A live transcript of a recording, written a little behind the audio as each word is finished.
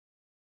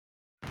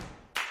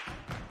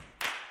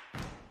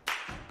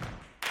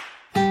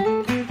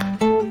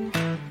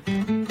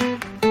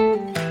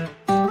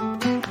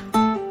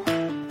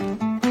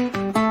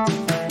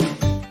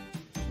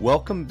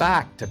Welcome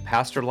back to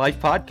Pastor Life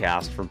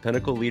Podcast from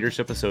Pinnacle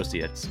Leadership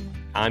Associates.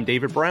 I'm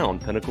David Brown,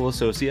 Pinnacle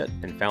Associate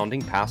and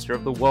founding pastor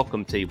of the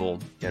Welcome Table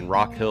in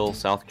Rock Hill,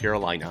 South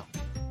Carolina.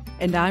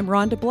 And I'm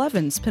Rhonda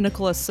Blevins,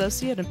 Pinnacle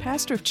Associate and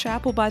pastor of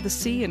Chapel by the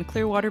Sea in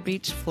Clearwater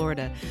Beach,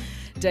 Florida.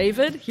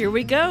 David, here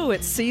we go.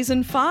 It's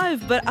season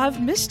 5, but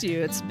I've missed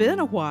you. It's been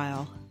a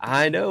while.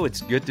 I know,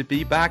 it's good to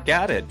be back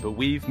at it, but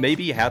we've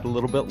maybe had a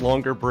little bit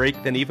longer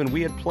break than even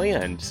we had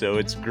planned. So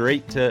it's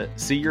great to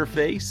see your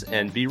face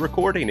and be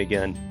recording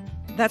again.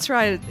 That's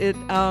right.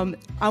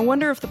 I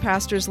wonder if the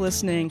pastors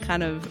listening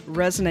kind of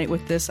resonate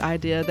with this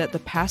idea that the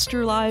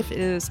pastor life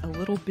is a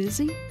little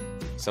busy.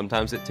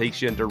 Sometimes it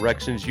takes you in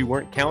directions you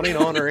weren't counting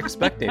on or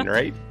expecting,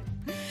 right?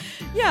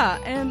 Yeah,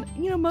 and,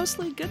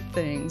 mostly good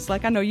things.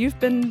 Like, I know you've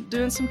been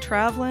doing some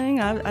traveling.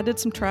 I did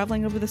some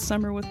traveling over the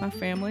summer with my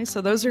family. So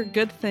those are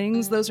good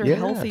things. Those are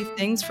healthy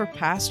things for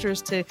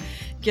pastors to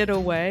get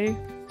away.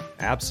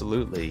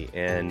 Absolutely.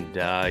 And,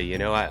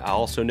 I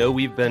also know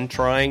we've been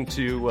trying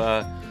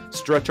to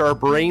stretch our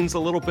brains a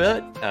little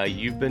bit.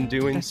 You've been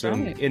doing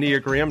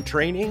Enneagram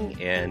training,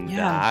 and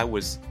I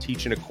was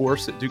teaching a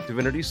course at Duke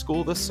Divinity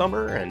School this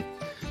summer. And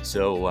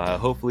so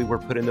hopefully we're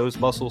putting those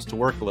muscles to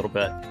work a little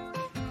bit.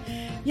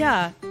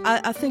 Yeah,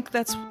 I think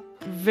that's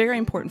very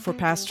important for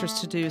pastors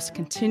to do, is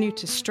continue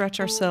to stretch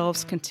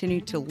ourselves,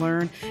 continue to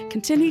learn,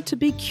 continue to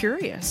be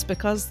curious,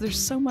 because there's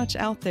so much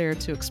out there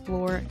to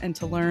explore and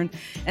to learn.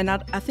 And I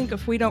think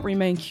if we don't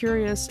remain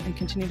curious and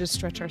continue to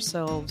stretch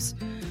ourselves,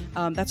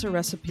 that's a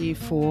recipe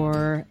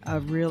for a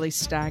really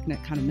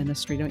stagnant kind of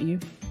ministry, don't you?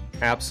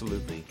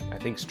 Absolutely. I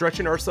think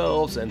stretching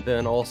ourselves and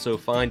then also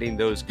finding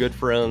those good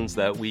friends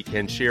that we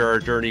can share our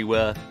journey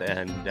with.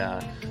 And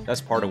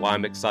that's part of why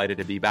I'm excited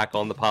to be back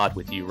on the pod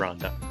with you,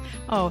 Rhonda.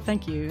 Oh,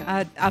 thank you.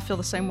 I feel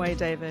the same way,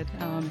 David.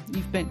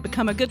 You've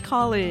become a good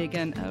colleague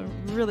and a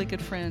really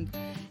good friend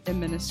in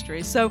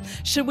ministry. So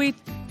should we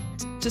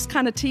just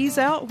kind of tease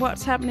out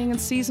what's happening in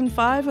season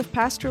 5 of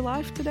Pastor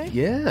Life today?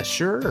 Yeah,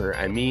 sure.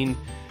 I mean,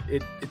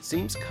 it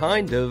seems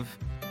kind of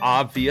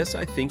obvious,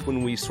 I think,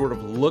 when we sort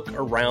of look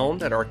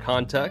around at our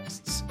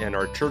contexts and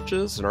our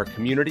churches and our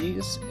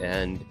communities,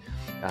 and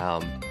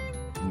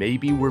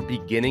maybe we're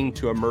beginning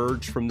to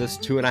emerge from this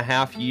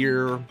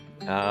 2.5-year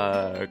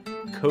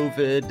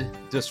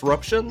COVID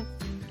disruption,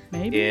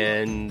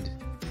 and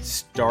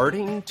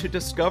starting to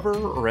discover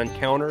or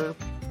encounter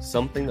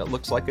something that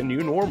looks like a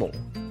new normal.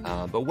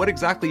 But what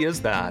exactly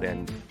is that,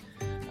 and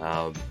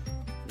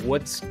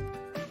what's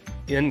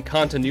in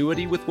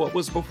continuity with what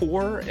was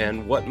before,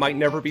 and what might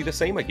never be the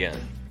same again?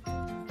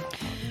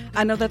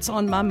 I know that's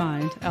on my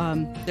mind.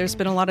 There's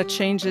been a lot of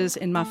changes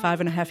in my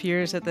 5.5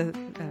 years at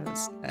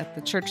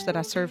the church that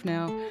I serve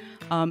now,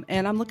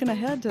 and I'm looking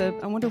ahead to,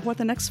 I wonder what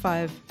the next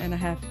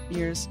 5.5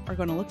 years are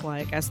going to look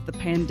like as the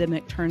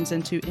pandemic turns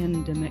into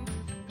endemic.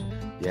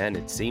 Yeah, and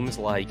it seems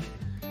like,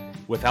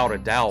 without a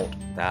doubt,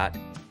 that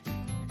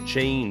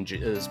change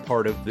is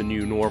part of the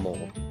new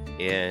normal.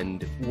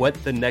 And what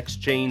the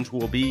next change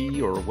will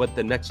be, or what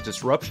the next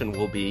disruption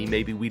will be,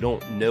 maybe we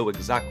don't know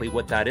exactly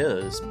what that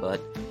is, but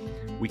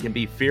we can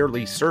be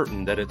fairly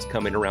certain that it's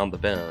coming around the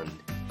bend.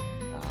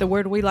 The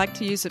word we like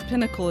to use at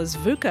Pinnacle is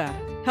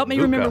VUCA. Help me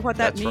remember what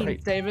that means,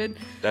 right. David.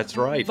 That's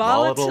right.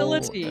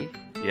 Volatility.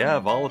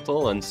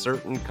 Volatile,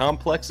 uncertain,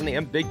 complex, and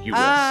ambiguous.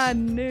 I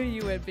knew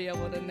you would be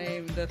able to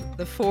name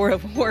the 4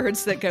 of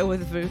words that go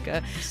with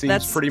VUCA.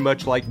 That's pretty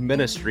much like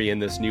ministry in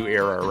this new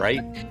era,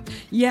 right?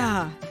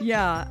 Yeah.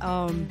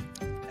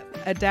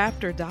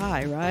 Adapt or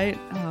die,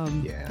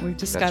 right? We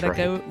just got to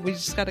go. We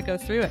just got to go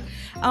through it,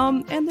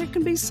 and there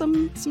can be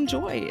some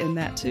joy in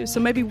that too. So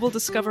maybe we'll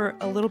discover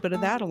a little bit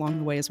of that along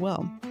the way as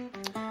well.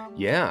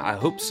 Yeah, I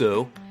hope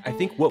so. I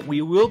think what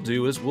we will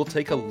do is we'll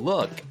take a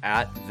look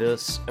at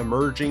this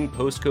emerging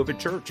post-COVID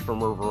church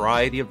from a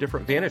variety of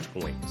different vantage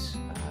points,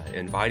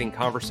 inviting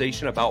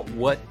conversation about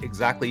what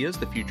exactly is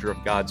the future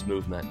of God's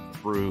movement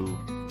through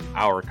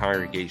our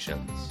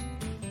congregations.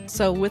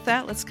 So with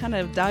that, let's kind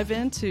of dive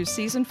into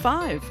season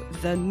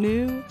 5, The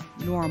New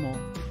Normal.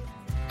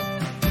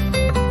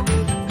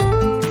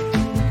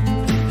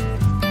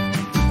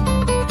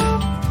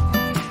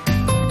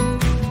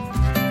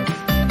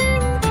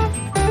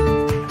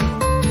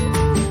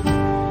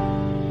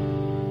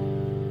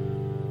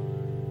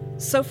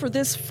 So for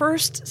this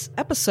first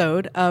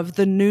episode of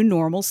The New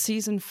Normal,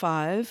 Season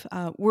 5,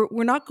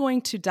 we're not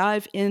going to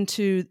dive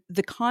into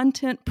the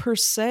content per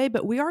se,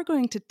 but we are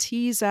going to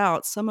tease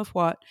out some of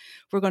what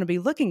we're going to be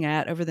looking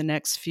at over the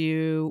next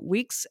few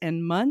weeks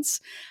and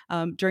months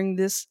during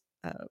this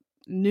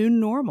new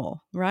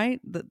normal,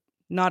 right?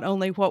 Not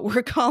only what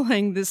we're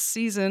calling this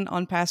season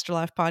on Pastor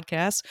Life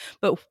Podcast,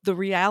 but the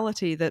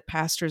reality that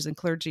pastors and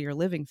clergy are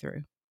living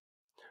through.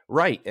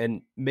 Right.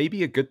 And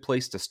maybe a good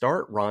place to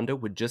start, Rhonda,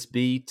 would just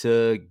be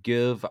to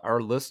give our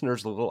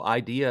listeners a little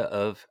idea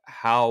of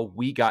how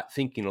we got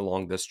thinking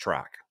along this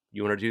track.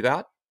 You want to do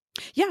that?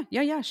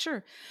 Yeah,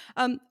 sure.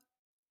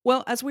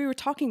 Well, as we were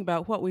talking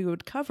about what we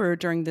would cover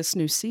during this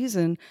new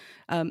season,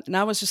 and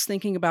I was just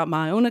thinking about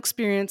my own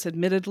experience,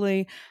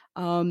 admittedly,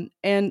 and,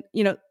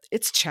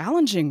 it's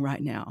challenging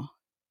right now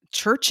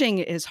churching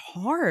is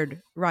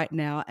hard right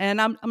now. And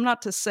I'm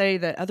not to say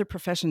that other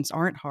professions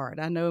aren't hard.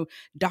 I know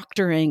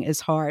doctoring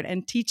is hard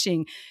and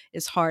teaching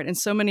is hard. And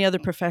so many other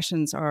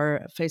professions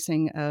are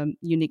facing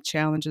unique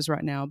challenges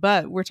right now.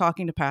 But we're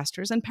talking to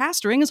pastors, and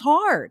pastoring is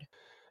hard.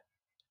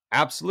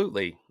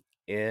 Absolutely.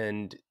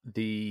 And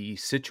the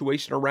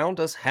situation around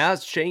us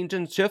has changed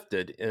and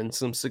shifted in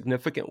some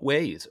significant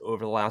ways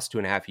over the last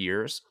 2.5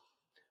 years,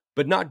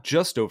 but not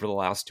just over the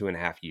last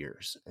 2.5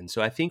 years. And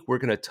so I think we're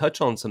going to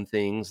touch on some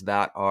things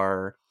that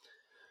are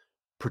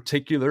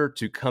particular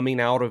to coming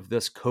out of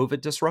this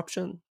COVID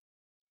disruption.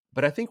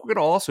 But I think we're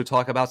going to also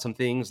talk about some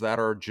things that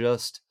are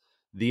just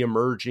the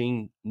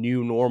emerging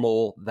new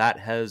normal that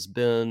has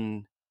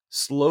been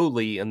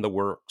slowly in the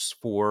works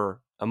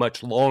for a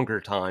much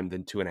longer time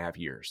than 2.5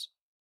 years.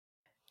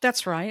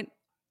 That's right.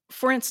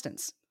 For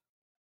instance,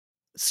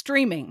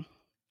 streaming.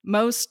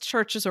 Most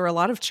churches, or a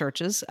lot of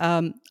churches,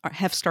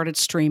 have started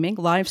streaming,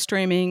 live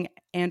streaming,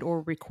 and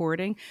or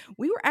recording.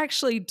 We were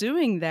actually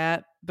doing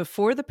that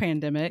before the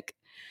pandemic,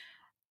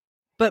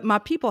 but my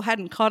people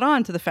hadn't caught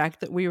on to the fact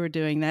that we were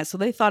doing that, so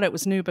they thought it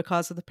was new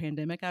because of the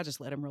pandemic. I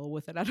just let them roll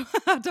with it.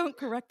 I don't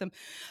correct them,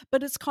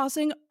 but it's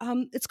causing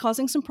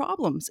some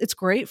problems. It's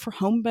great for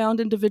homebound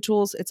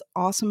individuals. It's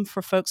awesome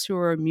for folks who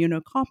are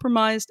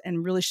immunocompromised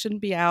and really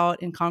shouldn't be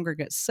out in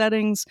congregate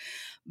settings,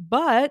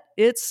 but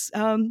it's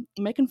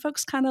making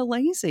folks kind of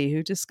lazy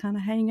who just kind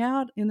of hang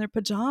out in their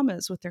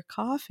pajamas with their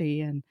coffee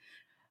and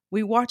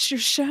we watch your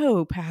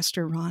show,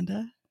 Pastor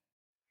Rhonda.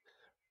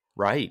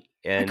 Right.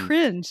 I And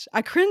cringe.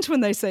 I cringe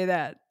when they say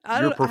that.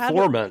 I your don't I don't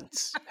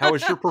performance, how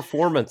was your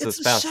performance It's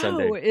this a past show.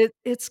 Sunday?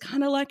 It's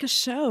kinda like a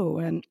show,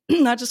 and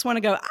I just wanna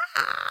go,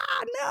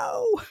 "Ah,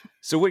 no."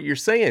 So, what you're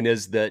saying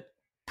is that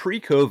pre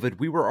COVID,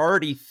 we were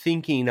already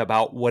thinking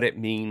about what it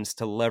means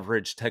to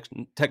leverage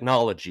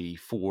technology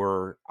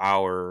for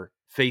our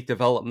faith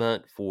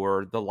development,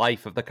 for the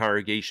life of the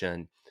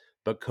congregation.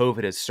 But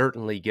COVID has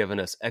certainly given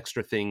us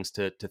extra things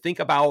to think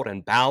about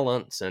and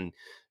balance, and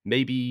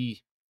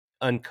maybe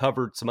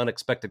uncovered some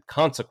unexpected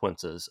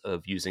consequences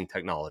of using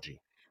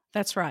technology.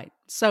 That's right.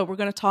 So we're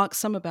gonna talk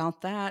some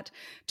about that,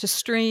 to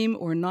stream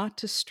or not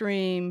to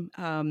stream.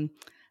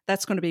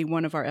 That's gonna be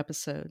one of our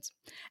episodes.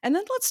 And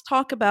then let's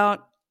talk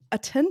about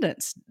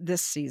attendance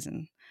this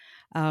season,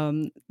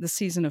 the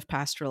season of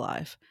Pastor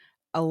Life.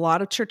 A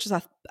lot of churches,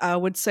 I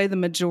would say the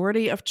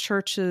majority of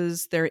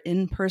churches, their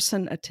in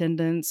person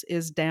attendance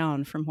is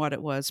down from what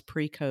it was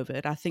pre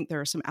COVID. I think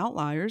there are some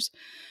outliers,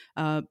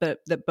 but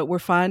we're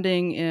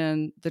finding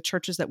in the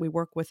churches that we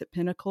work with at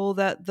Pinnacle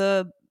that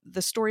the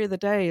story of the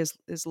day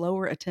is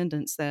lower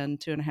attendance than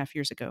 2.5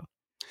 years ago.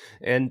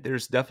 And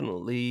there's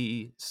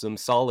definitely some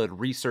solid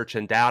research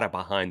and data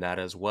behind that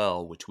as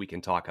well, which we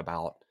can talk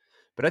about.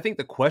 But I think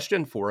the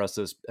question for us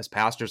as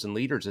pastors and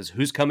leaders is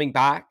who's coming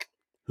back,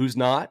 who's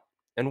not,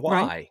 and Right?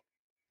 why?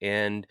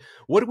 And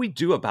what do we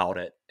do about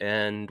it?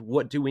 And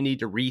what do we need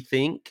to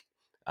rethink?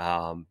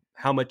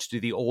 How much do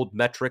the old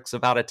metrics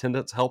about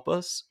attendance help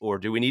us? Or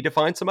do we need to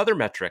find some other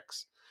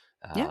metrics?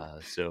 Yeah.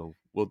 So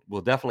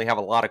we'll definitely have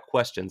a lot of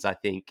questions, I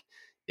think,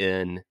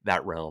 in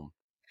that realm.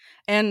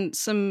 And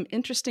some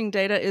interesting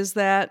data is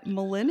that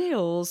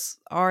millennials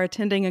are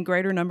attending in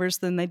greater numbers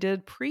than they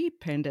did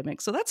pre-pandemic.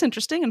 So that's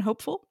interesting and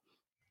hopeful.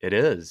 It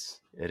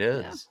is. It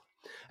Yeah. is.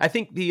 I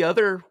think the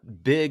other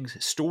big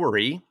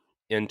story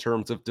in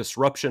terms of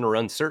disruption or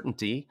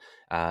uncertainty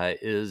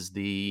is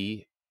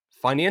the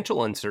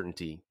financial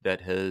uncertainty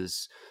that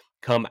has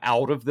come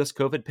out of this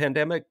COVID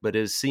pandemic, but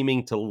is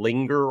seeming to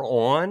linger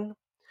on.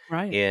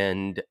 Right.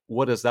 And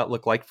what does that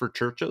look like for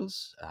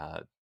churches?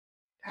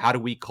 How do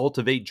we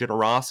cultivate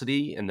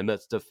generosity in the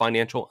midst of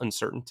financial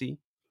uncertainty?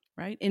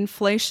 Right.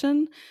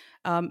 Inflation.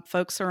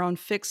 Folks are on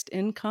fixed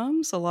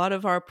incomes. A lot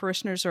of our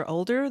parishioners are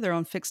older. They're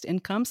on fixed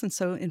incomes. And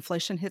so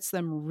inflation hits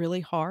them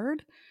really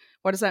hard.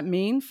 What does that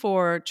mean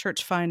for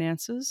church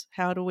finances?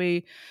 How do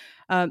we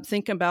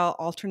think about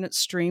alternate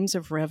streams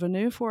of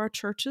revenue for our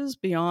churches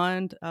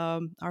beyond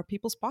our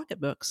people's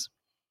pocketbooks?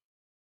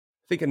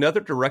 I think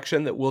another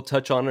direction that we'll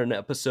touch on in an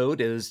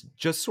episode is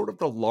just sort of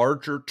the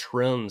larger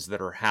trends that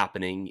are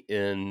happening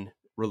in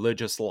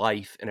religious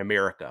life in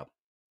America.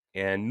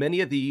 And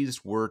many of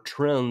these were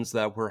trends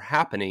that were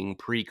happening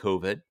pre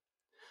COVID,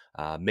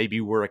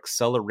 maybe were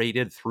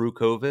accelerated through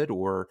COVID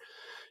or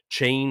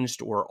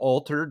changed or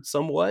altered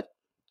somewhat.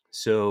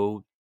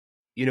 So,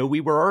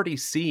 we were already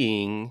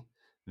seeing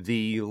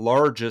the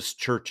largest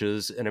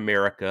churches in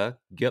America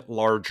get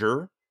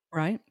larger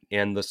Right.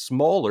 and the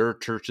smaller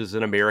churches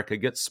in America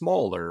get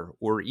smaller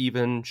or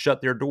even shut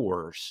their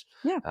doors.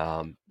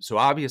 Yeah. So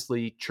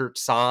obviously, church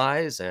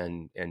size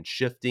and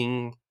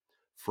shifting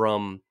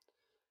from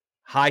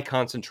high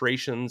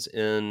concentrations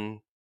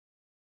in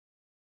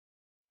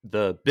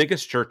the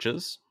biggest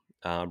churches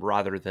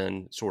rather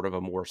than sort of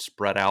a more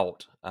spread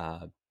out,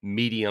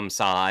 medium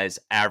size,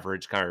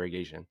 average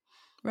congregation.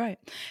 Right.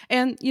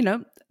 And,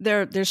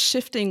 there's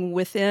shifting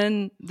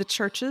within the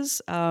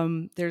churches.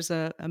 There's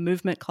a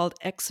movement called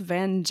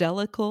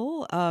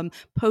ex-evangelical,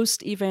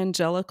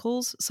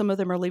 post-evangelicals. Some of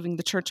them are leaving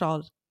the church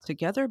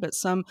together, but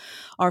some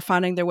are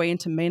finding their way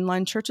into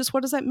mainline churches.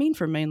 What does that mean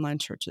for mainline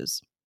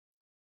churches?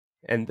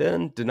 And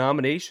then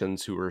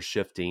denominations who are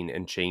shifting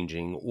and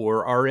changing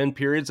or are in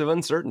periods of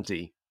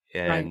uncertainty.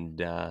 Right.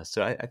 And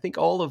so I think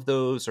all of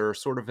those are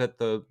sort of at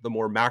the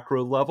more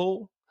macro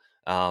level,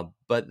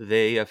 but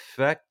they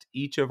affect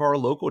each of our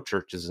local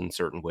churches in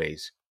certain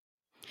ways.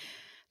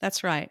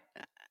 That's right.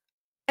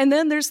 And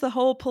then there's the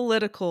whole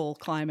political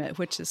climate,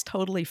 which is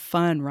totally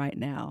fun right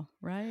now,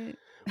 right?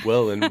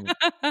 Well,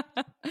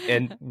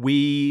 and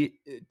we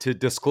to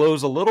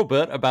disclose a little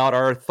bit about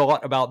our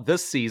thought about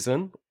this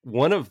season,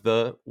 one of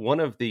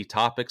the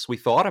topics we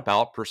thought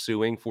about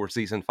pursuing for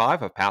season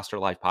 5 of Pastor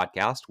Life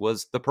podcast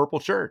was the Purple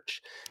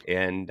Church.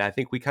 And I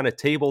think we kind of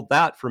tabled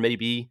that for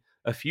maybe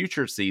a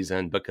future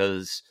season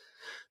because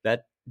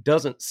that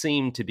doesn't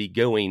seem to be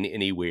going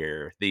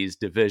anywhere. These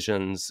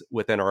divisions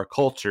within our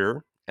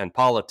culture and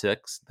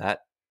politics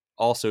that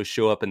also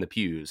show up in the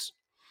pews.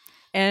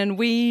 And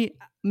we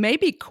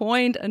maybe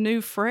coined a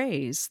new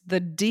phrase, the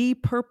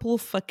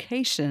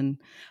depurplification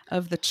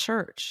of the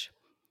church.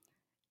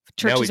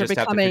 Now we Churches are just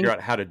have to figure becoming,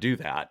 out how to do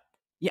that.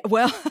 yeah,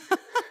 well,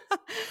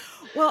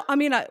 well, I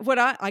mean,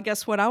 I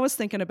guess what I was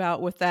thinking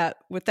about with that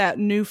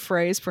new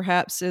phrase,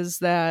 perhaps, is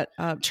that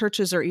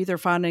churches are either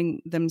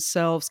finding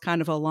themselves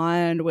kind of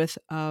aligned with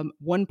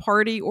one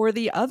party or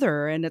the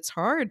other, and it's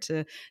hard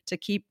to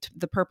keep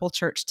the purple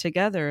church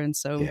together. And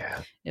so,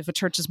 Yeah. if a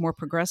church is more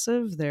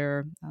progressive,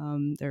 they're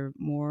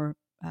more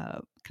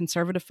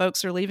conservative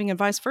folks are leaving, and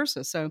vice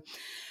versa. So,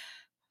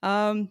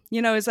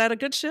 is that a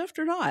good shift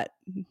or not?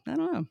 I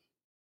don't know.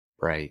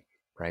 Right,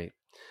 right.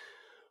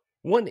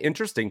 One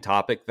interesting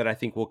topic that I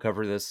think we'll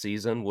cover this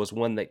season was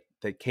one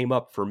that came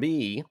up for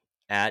me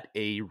at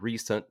a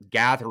recent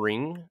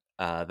gathering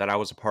that I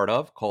was a part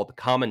of called the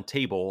Common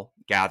Table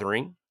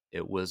Gathering.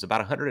 It was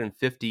about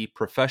 150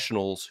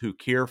 professionals who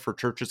care for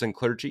churches and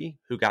clergy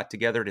who got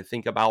together to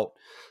think about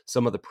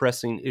some of the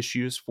pressing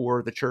issues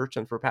for the church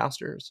and for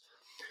pastors.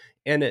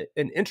 And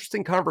an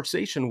interesting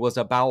conversation was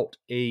about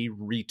a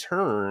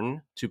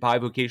return to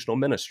bivocational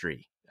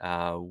ministry,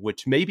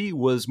 which maybe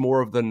was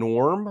more of the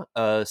norm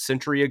a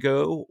century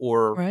ago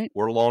Right.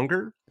 or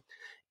longer.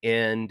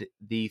 And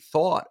the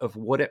thought of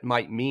what it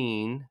might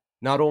mean,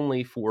 not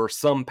only for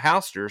some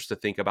pastors to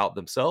think about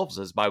themselves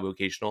as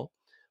bivocational,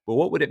 but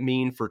what would it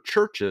mean for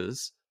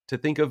churches to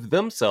think of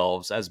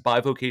themselves as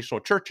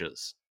bivocational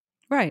churches?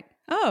 Right.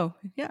 Oh,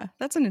 yeah.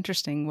 That's an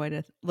interesting way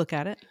to look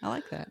at it. I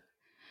like that.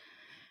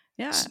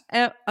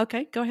 Yeah.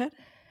 Okay, go ahead.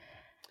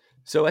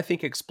 So I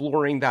think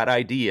exploring that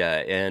idea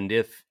and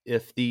if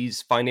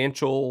these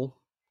financial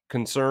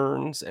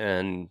concerns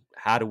and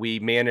how do we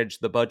manage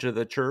the budget of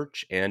the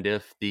church and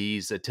if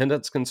these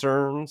attendance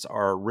concerns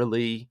are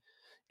really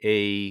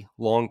a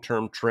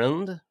long-term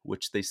trend,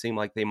 which they seem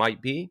like they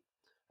might be,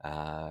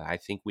 I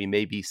think we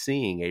may be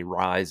seeing a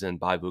rise in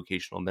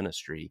bivocational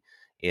ministry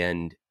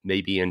and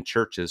maybe in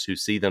churches who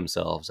see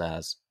themselves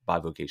as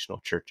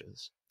bivocational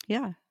churches.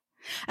 Yeah.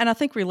 And I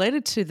think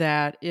related to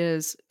that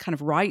is kind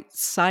of right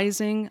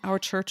sizing our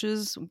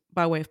churches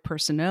by way of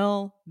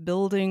personnel,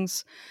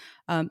 buildings,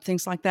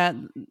 things like that.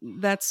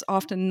 That's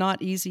often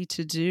not easy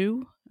to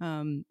do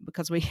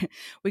because we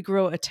we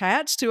grow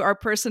attached to our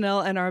personnel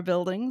and our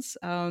buildings.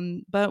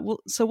 But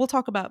we'll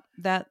talk about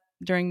that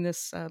during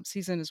this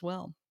season as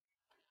well.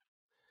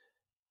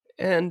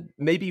 And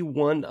maybe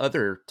one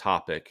other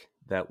topic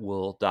that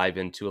we'll dive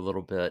into a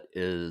little bit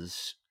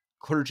is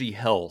clergy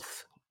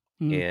health.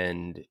 Mm.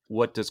 And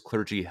what does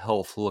clergy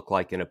health look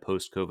like in a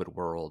post COVID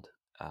world?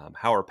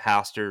 How are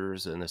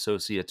pastors and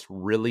associates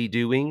really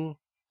doing?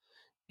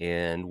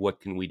 And what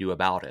can we do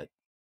about it?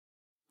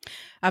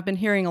 I've been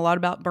hearing a lot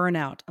about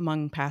burnout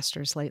among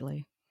pastors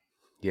lately.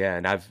 Yeah,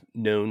 and I've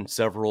known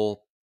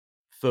several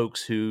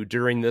folks who,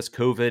 during this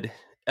COVID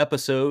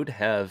episode,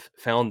 have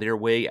found their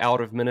way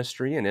out of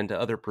ministry and into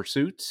other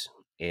pursuits.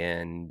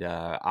 And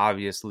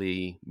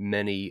obviously,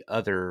 many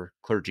other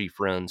clergy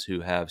friends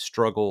who have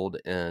struggled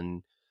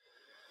in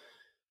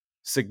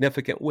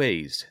significant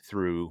ways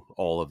through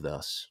all of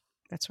this.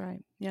 That's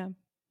right. Yeah.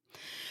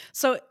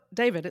 So,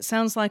 David, it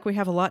sounds like we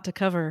have a lot to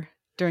cover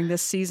during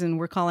this season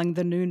we're calling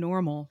the new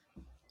normal.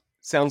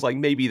 Sounds like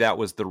maybe that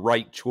was the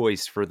right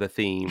choice for the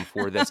theme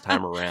for this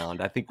time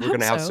around. I think I we're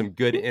going hope to have so. some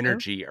good I hope so.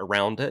 energy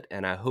around it,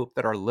 and I hope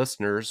that our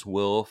listeners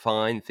will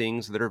find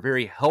things that are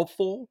very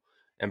helpful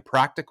and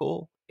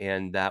practical,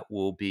 and that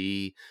will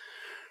be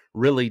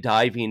really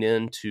diving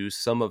into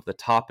some of the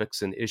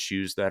topics and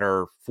issues that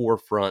are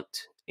forefront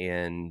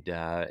and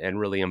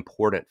really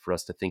important for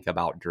us to think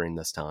about during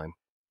this time.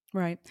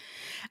 Right.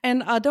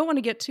 And I don't want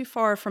to get too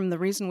far from the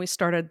reason we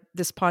started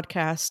this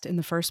podcast in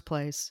the first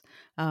place.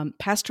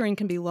 Pastoring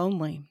can be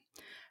lonely.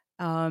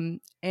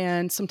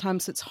 And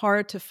sometimes it's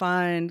hard to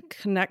find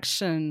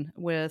connection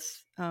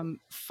with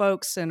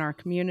folks in our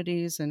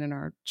communities and in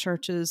our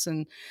churches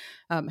and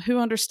who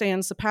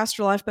understands the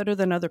pastor life better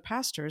than other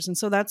pastors. And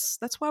so that's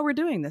why we're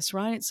doing this,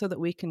 right? So that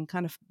we can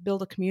kind of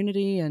build a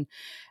community and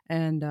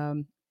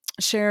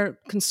share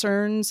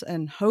concerns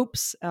and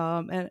hopes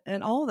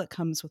and all that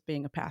comes with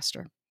being a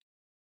pastor.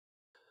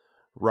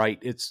 Right.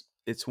 It's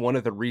it's one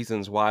of the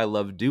reasons why I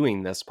love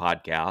doing this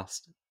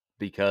podcast,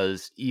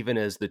 because even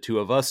as the two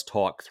of us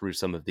talk through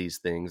some of these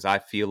things, I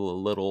feel a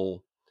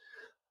little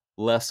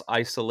less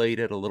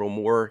isolated, a little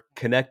more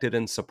connected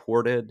and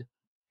supported.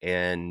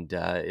 And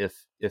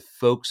if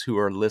folks who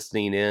are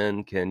listening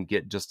in can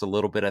get just a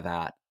little bit of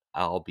that,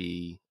 I'll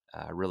be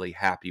really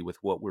happy with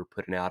what we're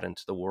putting out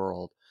into the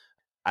world.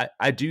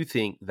 I do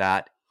think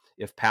that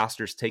if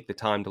pastors take the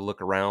time to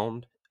look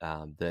around,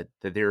 that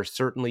there are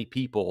certainly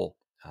people,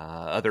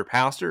 other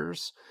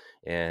pastors,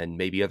 and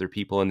maybe other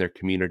people in their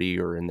community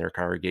or in their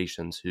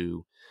congregations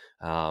who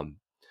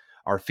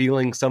are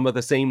feeling some of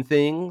the same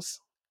things,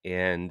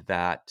 and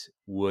that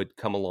would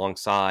come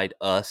alongside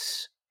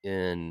us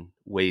in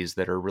ways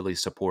that are really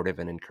supportive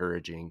and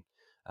encouraging.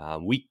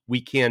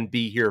 We can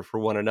be here for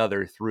one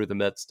another through the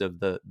midst of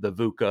the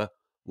VUCA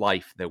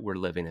life that we're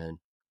living in.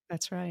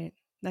 That's right.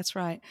 That's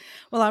right.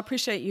 Well, I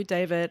appreciate you,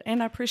 David,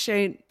 and I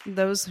appreciate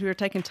those who are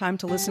taking time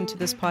to listen to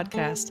this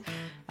podcast.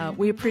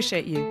 We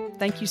appreciate you.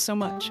 Thank you so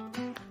much.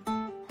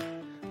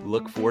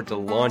 Look forward to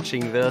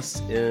launching this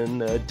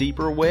in a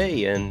deeper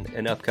way in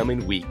an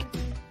upcoming week.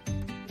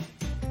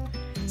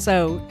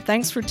 So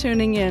thanks for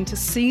tuning in to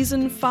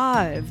Season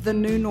 5, The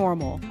New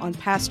Normal on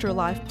Pastor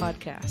Life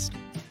Podcast.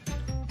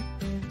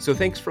 So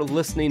thanks for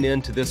listening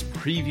in to this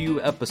preview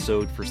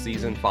episode for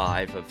Season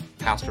 5 of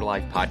Pastor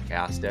Life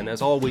Podcast. And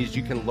as always,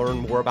 you can learn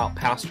more about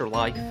Pastor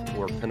Life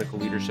or Pinnacle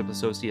Leadership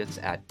Associates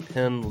at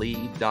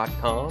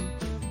PinnLead.com.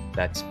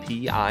 That's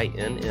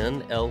PINNLEAD.com.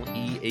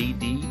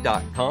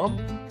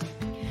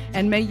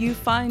 And may you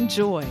find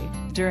joy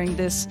during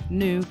this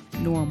new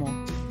normal.